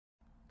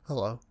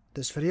Hello.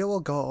 This video will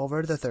go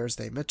over the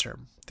Thursday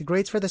midterm. The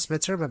grades for this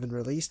midterm have been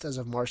released as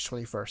of March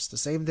 21st, the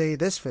same day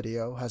this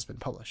video has been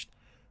published.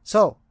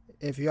 So,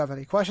 if you have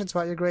any questions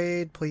about your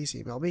grade, please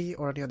email me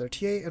or any other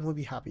TA and we'll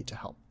be happy to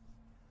help.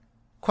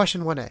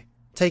 Question 1a.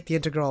 Take the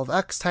integral of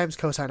x times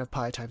cosine of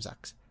pi times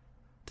x.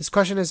 This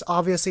question is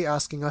obviously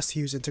asking us to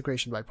use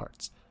integration by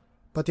parts.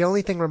 But the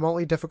only thing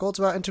remotely difficult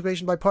about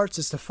integration by parts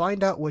is to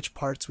find out which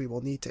parts we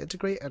will need to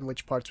integrate and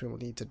which parts we will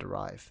need to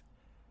derive.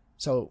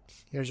 So,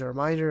 here's a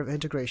reminder of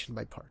integration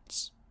by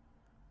parts.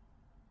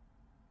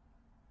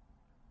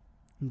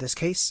 In this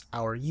case,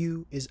 our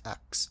u is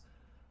x,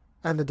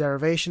 and the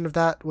derivation of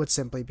that would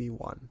simply be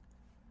 1.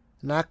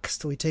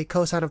 Next, we take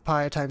cosine of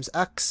pi times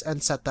x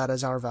and set that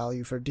as our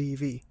value for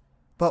dv,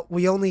 but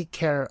we only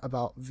care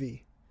about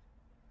v.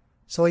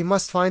 So we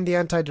must find the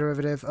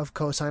antiderivative of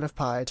cosine of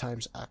pi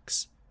times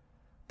x.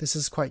 This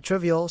is quite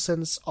trivial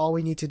since all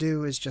we need to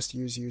do is just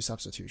use u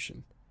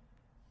substitution.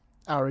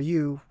 Our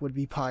u would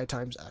be pi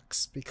times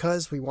x,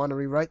 because we want to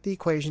rewrite the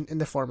equation in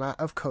the format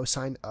of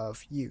cosine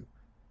of u.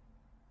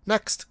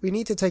 Next, we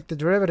need to take the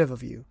derivative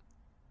of u,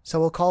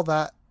 so we'll call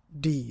that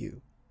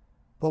du.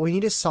 But we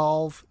need to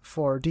solve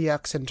for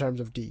dx in terms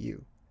of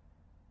du.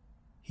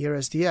 Here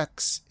is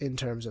dx in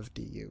terms of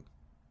du.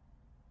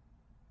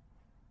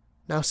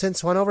 Now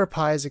since 1 over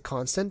pi is a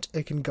constant,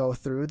 it can go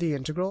through the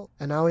integral,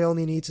 and now we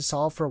only need to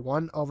solve for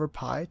 1 over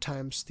pi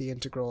times the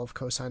integral of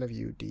cosine of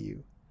u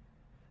du.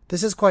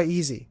 This is quite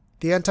easy.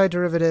 The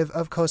antiderivative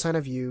of cosine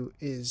of u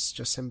is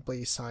just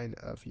simply sine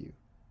of u,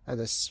 and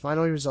this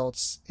finally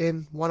results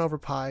in 1 over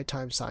pi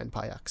times sine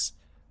pi x.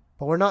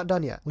 But we're not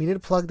done yet. We need to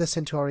plug this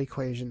into our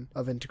equation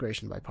of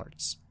integration by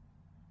parts.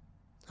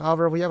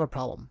 However, we have a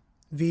problem.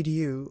 V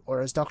du,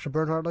 or as Dr.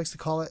 Bernhard likes to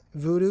call it,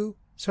 voodoo,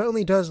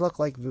 certainly does look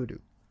like voodoo.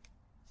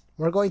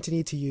 We're going to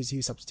need to use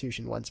u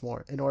substitution once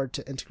more in order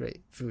to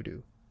integrate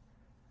voodoo.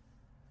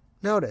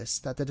 Notice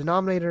that the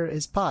denominator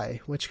is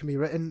pi, which can be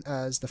written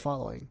as the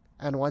following.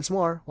 And once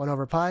more, 1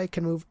 over pi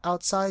can move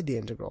outside the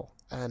integral,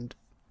 and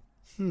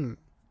wait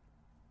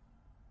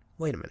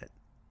a minute.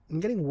 I'm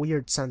getting a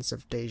weird sense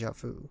of deja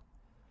vu.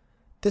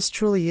 This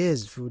truly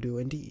is voodoo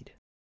indeed.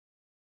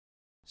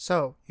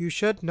 So, you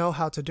should know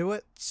how to do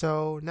it,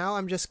 so now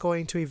I'm just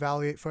going to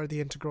evaluate for the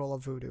integral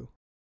of voodoo.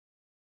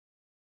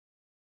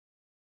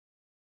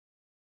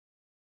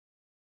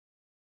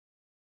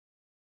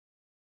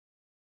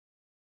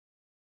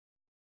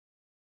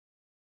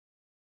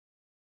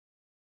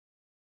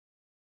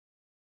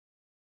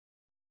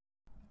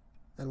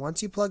 And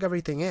once you plug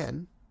everything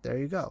in, there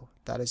you go.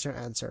 That is your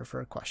answer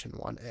for question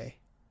 1a.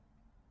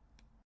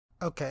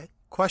 Okay,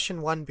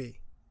 question 1b.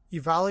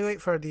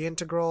 Evaluate for the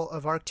integral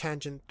of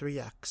arctangent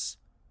 3x.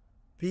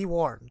 Be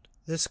warned,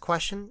 this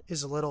question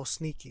is a little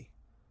sneaky.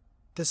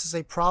 This is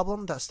a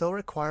problem that still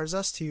requires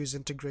us to use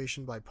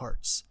integration by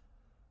parts.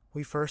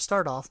 We first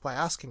start off by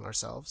asking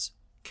ourselves,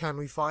 can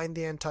we find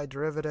the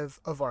antiderivative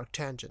of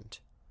arctangent?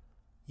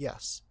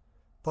 Yes.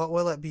 But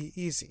will it be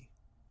easy?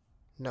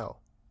 No.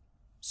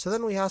 So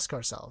then we ask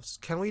ourselves,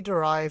 can we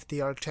derive the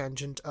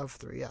arctangent of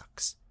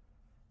 3x?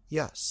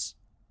 Yes.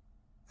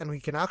 And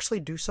we can actually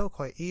do so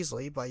quite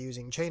easily by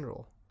using chain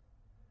rule.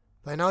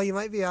 By now you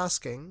might be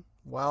asking,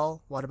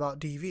 well, what about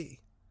dv?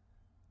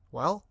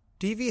 Well,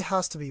 dv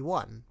has to be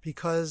 1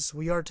 because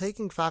we are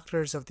taking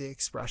factors of the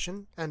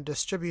expression and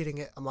distributing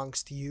it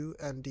amongst u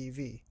and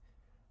dv,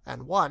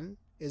 and 1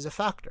 is a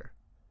factor.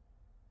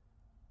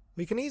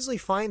 We can easily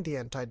find the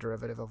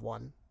antiderivative of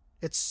 1.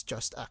 It's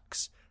just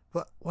x.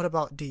 But what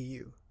about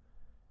du?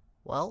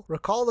 Well,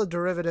 recall the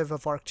derivative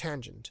of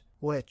arctangent,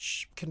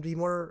 which can be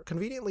more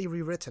conveniently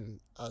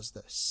rewritten as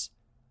this.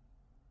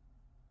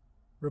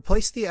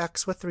 Replace the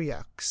x with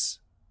 3x,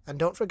 and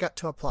don't forget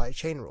to apply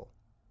chain rule.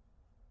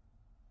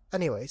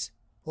 Anyways,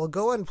 we'll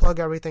go and plug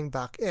everything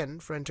back in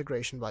for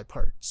integration by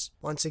parts.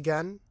 Once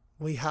again,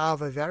 we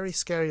have a very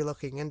scary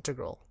looking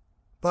integral,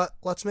 but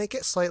let's make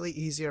it slightly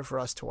easier for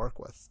us to work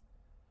with.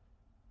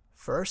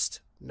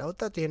 First, note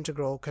that the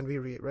integral can be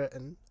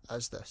rewritten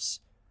as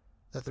this.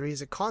 The 3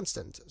 is a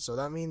constant, so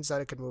that means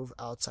that it can move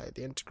outside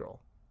the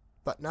integral.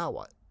 But now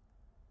what?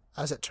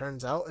 As it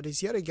turns out, it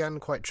is yet again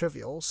quite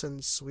trivial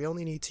since we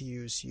only need to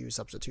use u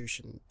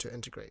substitution to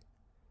integrate.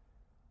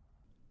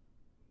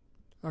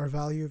 Our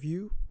value of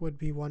u would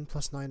be 1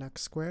 plus 9x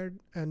squared,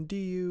 and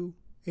du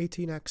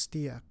 18x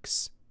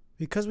dx.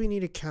 Because we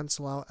need to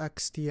cancel out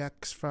x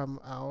dx from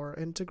our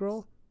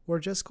integral, we're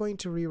just going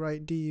to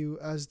rewrite du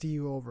as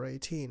du over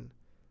 18.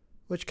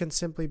 Which can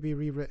simply be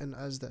rewritten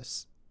as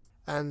this.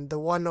 And the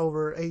 1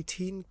 over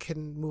 18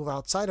 can move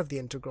outside of the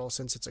integral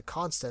since it's a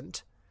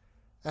constant.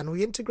 And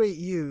we integrate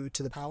u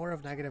to the power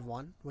of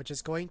 -1, which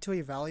is going to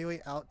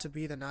evaluate out to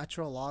be the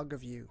natural log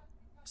of u.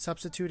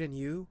 Substitute in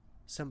u,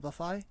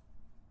 simplify,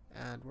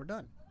 and we're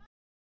done.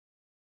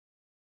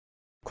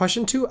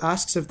 Question 2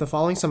 asks if the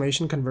following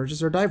summation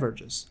converges or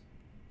diverges.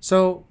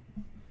 So,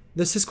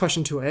 this is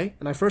question 2a,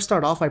 and I first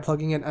start off by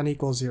plugging in n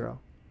equals 0.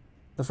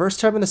 The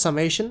first term in the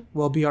summation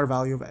will be our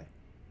value of a.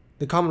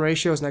 The common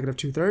ratio is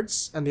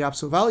 -2/3, and the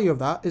absolute value of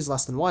that is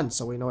less than 1,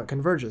 so we know it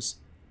converges.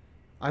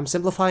 I'm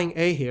simplifying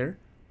a here,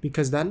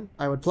 because then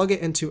I would plug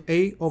it into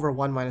a over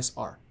 1 minus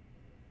r.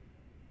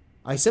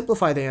 I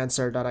simplify the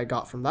answer that I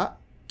got from that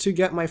to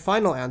get my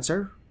final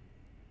answer,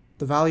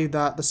 the value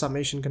that the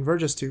summation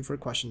converges to for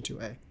question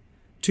 2a.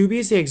 2b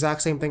is the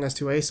exact same thing as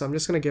 2a, so I'm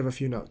just going to give a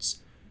few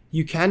notes.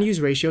 You can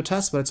use ratio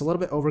tests, but it's a little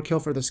bit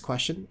overkill for this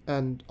question,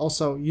 and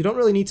also you don't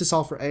really need to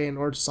solve for a in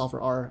order to solve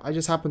for r. I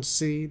just happened to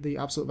see the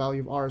absolute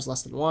value of r is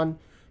less than 1,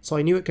 so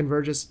I knew it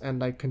converges,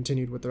 and I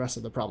continued with the rest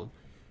of the problem.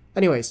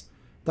 Anyways,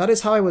 that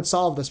is how I would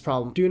solve this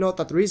problem. Do note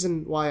that the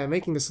reason why I'm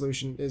making the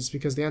solution is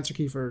because the answer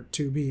key for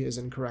 2b is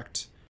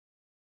incorrect.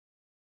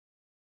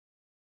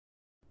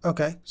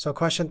 Okay, so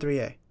question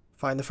 3a.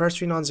 Find the first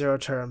three non-zero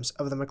terms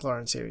of the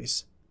Maclaurin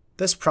series.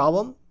 This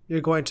problem,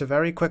 you're going to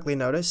very quickly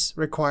notice,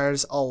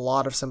 requires a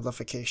lot of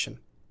simplification.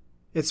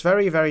 It's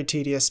very, very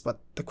tedious, but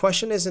the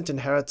question isn't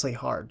inherently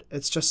hard.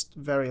 It's just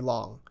very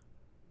long.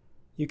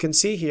 You can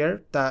see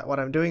here that what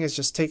I'm doing is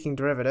just taking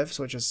derivatives,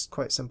 which is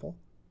quite simple.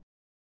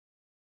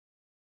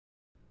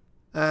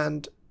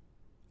 And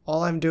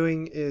all I'm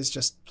doing is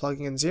just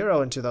plugging in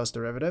 0 into those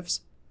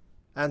derivatives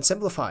and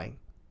simplifying.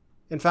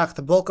 In fact,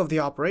 the bulk of the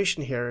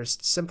operation here is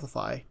to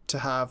simplify to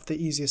have the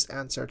easiest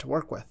answer to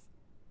work with.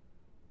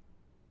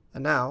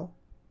 And now,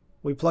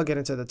 we plug it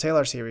into the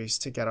Taylor series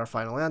to get our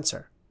final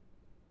answer.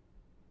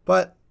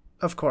 But,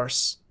 of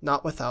course,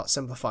 not without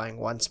simplifying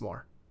once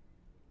more.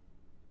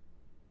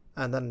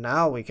 And then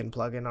now we can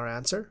plug in our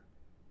answer.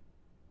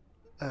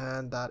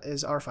 And that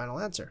is our final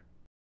answer.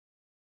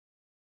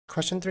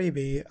 Question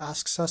 3b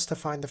asks us to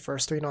find the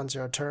first three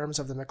non-zero terms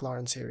of the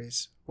Maclaurin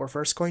series. We're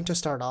first going to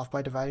start off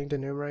by dividing the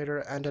numerator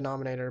and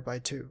denominator by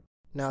 2.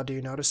 Now, do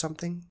you notice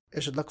something?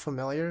 It should look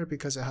familiar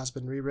because it has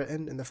been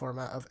rewritten in the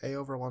format of a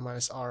over 1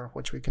 minus r,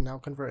 which we can now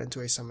convert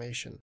into a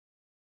summation.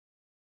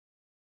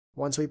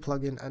 Once we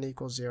plug in n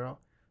equals 0,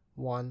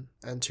 1,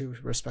 and 2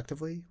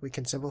 respectively, we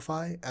can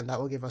simplify, and that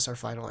will give us our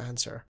final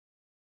answer.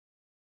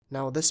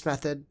 Now, this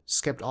method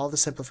skipped all the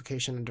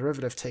simplification and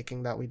derivative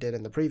taking that we did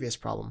in the previous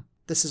problem.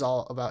 This is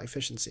all about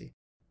efficiency.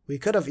 We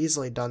could have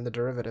easily done the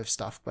derivative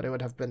stuff, but it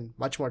would have been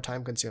much more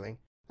time consuming,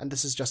 and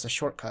this is just a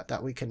shortcut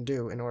that we can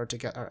do in order to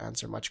get our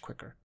answer much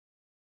quicker.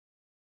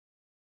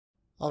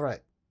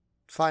 Alright,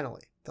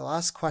 finally, the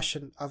last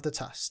question of the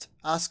test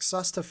asks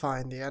us to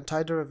find the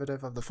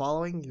antiderivative of the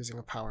following using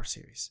a power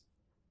series.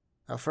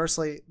 Now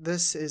firstly,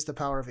 this is the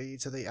power of e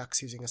to the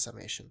x using a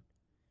summation.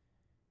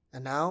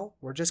 And now,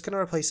 we're just going to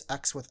replace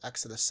x with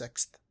x to the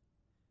 6th.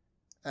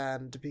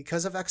 And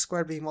because of x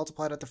squared being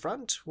multiplied at the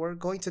front, we're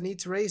going to need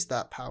to raise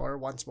that power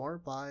once more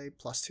by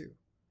plus 2.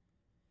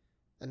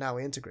 And now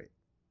we integrate.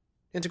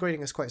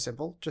 Integrating is quite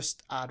simple,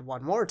 just add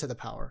one more to the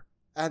power,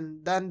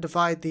 and then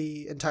divide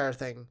the entire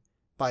thing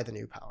by the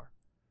new power.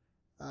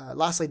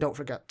 Lastly, don't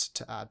forget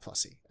to add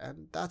plus e,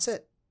 and that's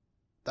it.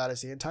 That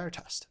is the entire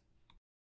test.